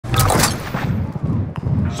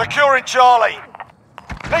Securing Charlie.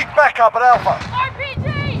 Need backup at Alpha.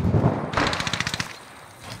 RPG!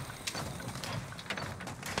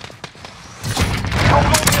 Hold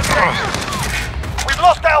all the objectives. We've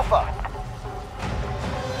lost Alpha.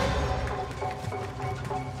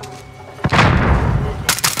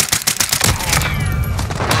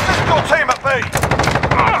 Assist your team at B.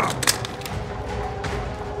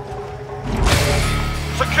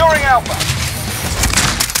 Securing Alpha.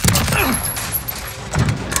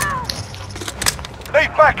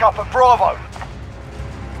 Need backup at Bravo.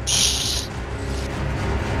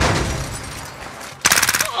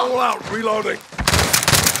 All out, reloading.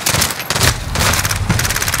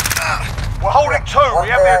 We're holding 2, we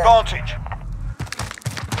have the advantage.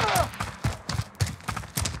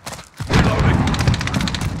 Reloading.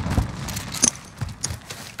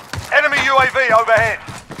 Enemy UAV overhead.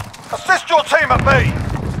 Assist your team at B.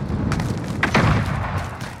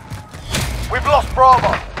 We've lost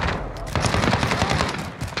Bravo.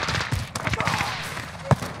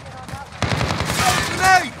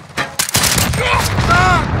 Grenade!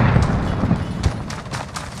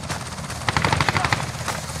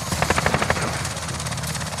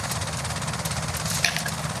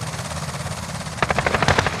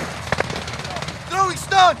 Throwing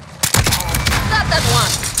stun! Stop that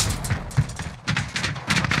one!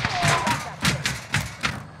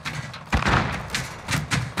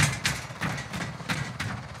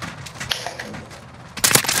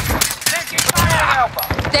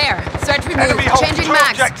 There, search removed. Enemy hold Changing 2 mags.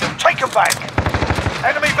 objectives. Take them back.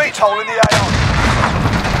 Enemy VTOL in the AO.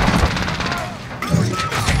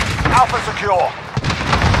 Alpha secure.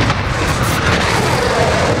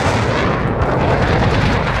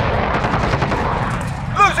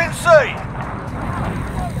 Losing C.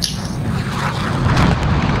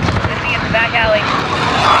 Enemy in the back alley.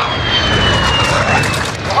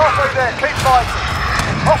 We're halfway there. Keep fighting.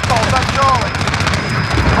 Hostiles at Charlie.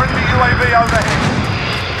 Friendly UAV overhead.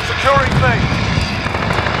 Securing B.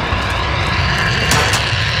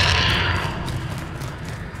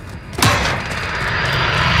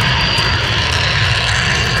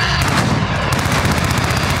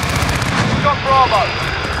 Got Bravo.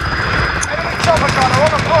 Enemy chopper gunner on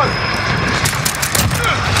the move.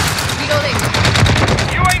 Reloading.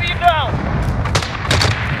 UAV down.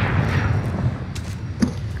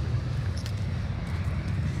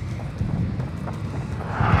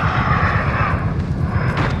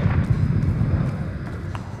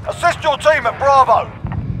 Assist your team at Bravo.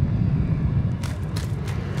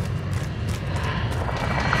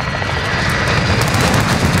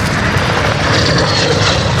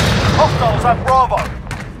 Hostiles at Bravo.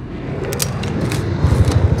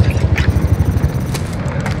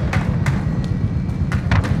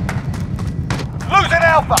 Losing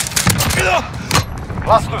Alpha.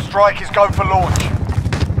 Cluster strike is go for launch.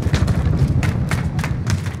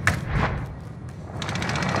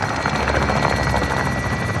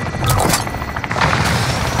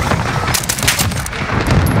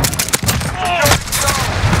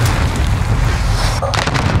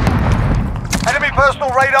 Enemy personal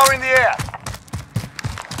radar in the air.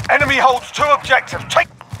 Enemy holds 2 objectives. Take.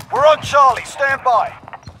 We're on Charlie. Stand by.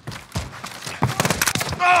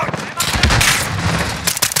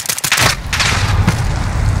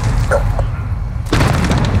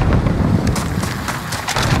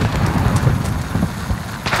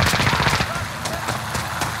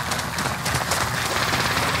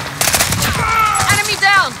 Enemy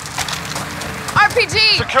down!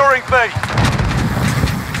 RPG! Securing B.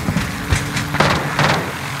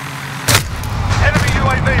 Enemy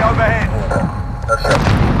UAV overhead.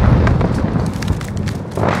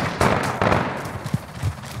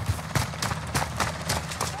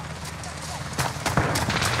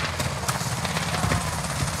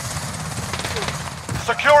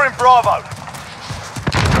 Securing Bravo.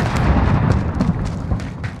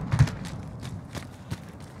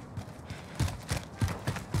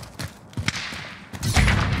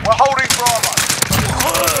 We're holding Bravo.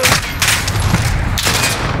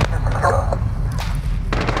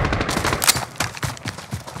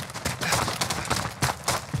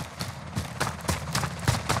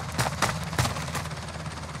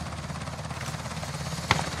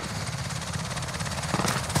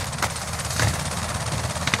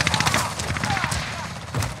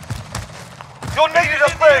 You're needed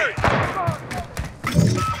at B.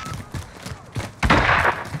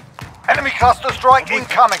 Enemy cluster strike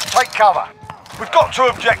incoming. Take cover. We've got 2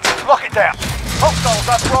 objectives. Lock it down. Hostiles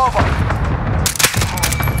at Bravo.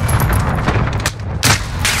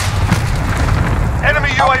 Enemy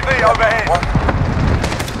UAV overhead.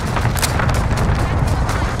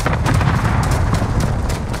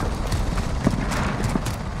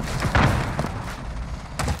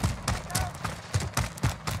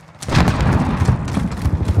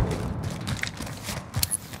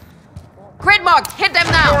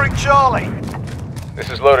 Charlie.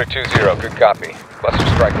 This is Loader 2-0. Good copy. Cluster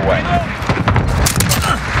strike away. Got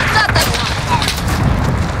that one.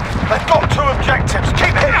 They've got 2 objectives.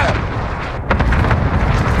 Keep hitting them.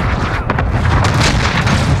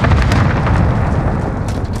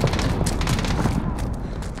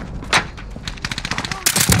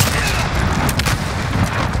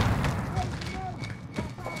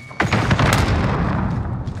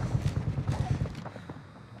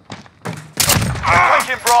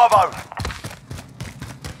 Taking Bravo.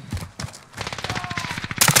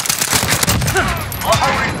 I'm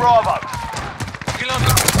holding Bravo.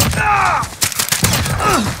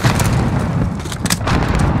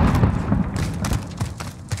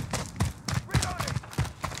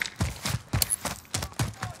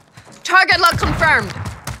 Target lock confirmed.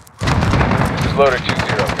 This is Loader 2-0. Good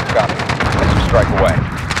copy. Cluster strike away.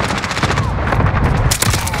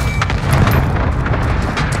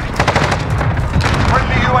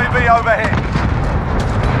 Friendly UAV overhead.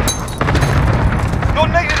 You're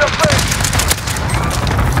needed at B.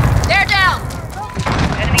 They're down.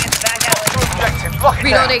 Enemy in the back alley. 2 objectives. Lock it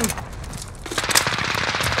Reloading. down.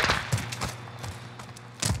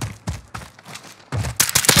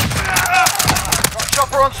 Got a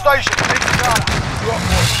chopper on station. Need to go.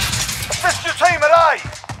 Assist your team at A.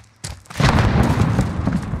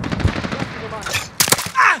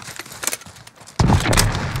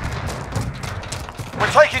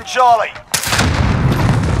 We're taking Charlie.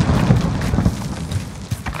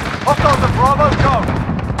 Hostiles at Bravo, go.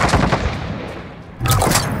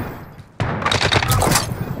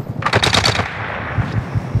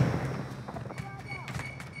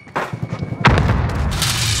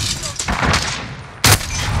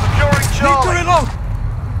 Securing Charlie.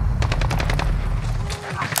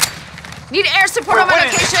 Need air support We're on my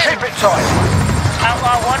winning this. location. Keep it tight.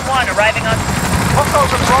 Outlaw 1-1 arriving on...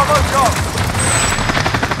 Hostiles at Bravo, go.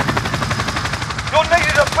 You're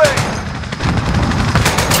needed at B.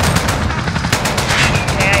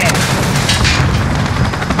 Yeah.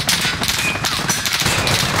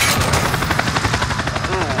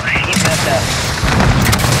 Ooh, he messed up.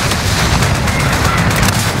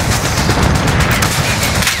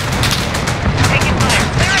 Taking fire.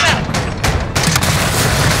 Clear him out.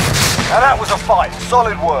 Now that was a fight.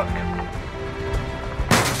 Solid work.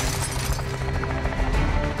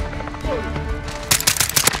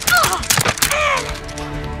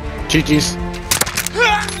 GG's.